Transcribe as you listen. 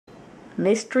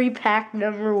Mystery pack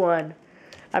number 1.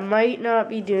 I might not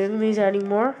be doing these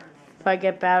anymore if I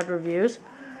get bad reviews.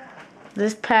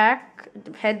 This pack,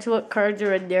 depends what cards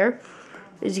are in there,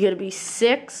 is going to be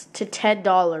 $6 to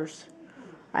 $10.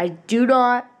 I do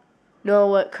not know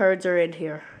what cards are in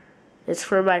here. It's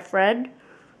for my friend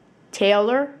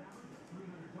Tyler,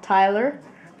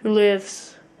 who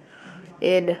lives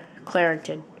in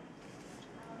Clarington.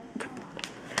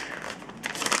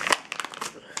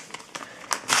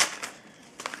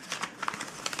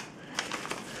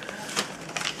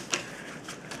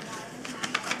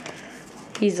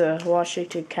 He's a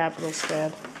Washington Capitals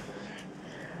fan.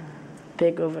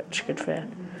 Big Ovechkin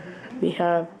fan. We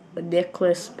have a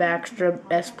Nicholas Backstrom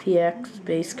SPX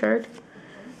base card.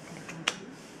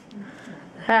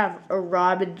 Have a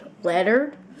Robin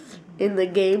Leonard in the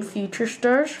game Future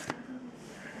Stars.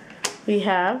 We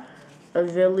have a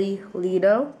Ville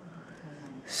Lino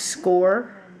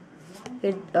score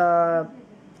in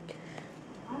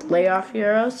Playoff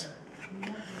Heroes.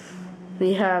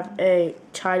 We have a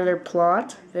Tyler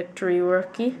Plot Victory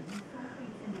Rookie.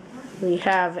 We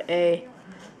have a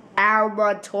Al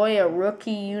Montoya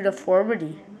Rookie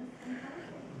Uniformity.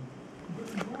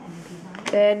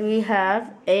 And we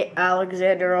have a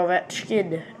Alexander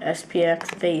Ovechkin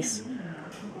SPX base.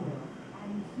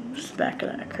 Just back of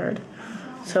that card.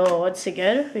 So once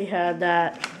again, we have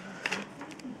that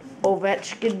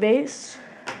Ovechkin base.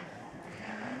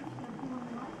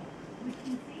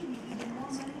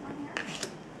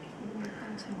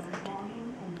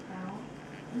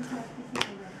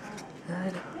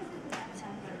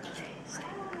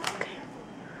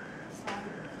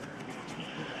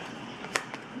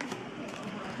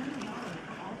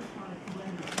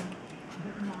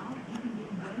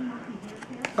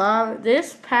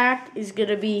 This pack is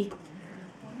gonna be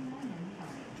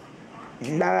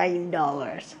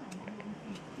 $9.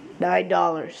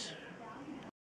 $9.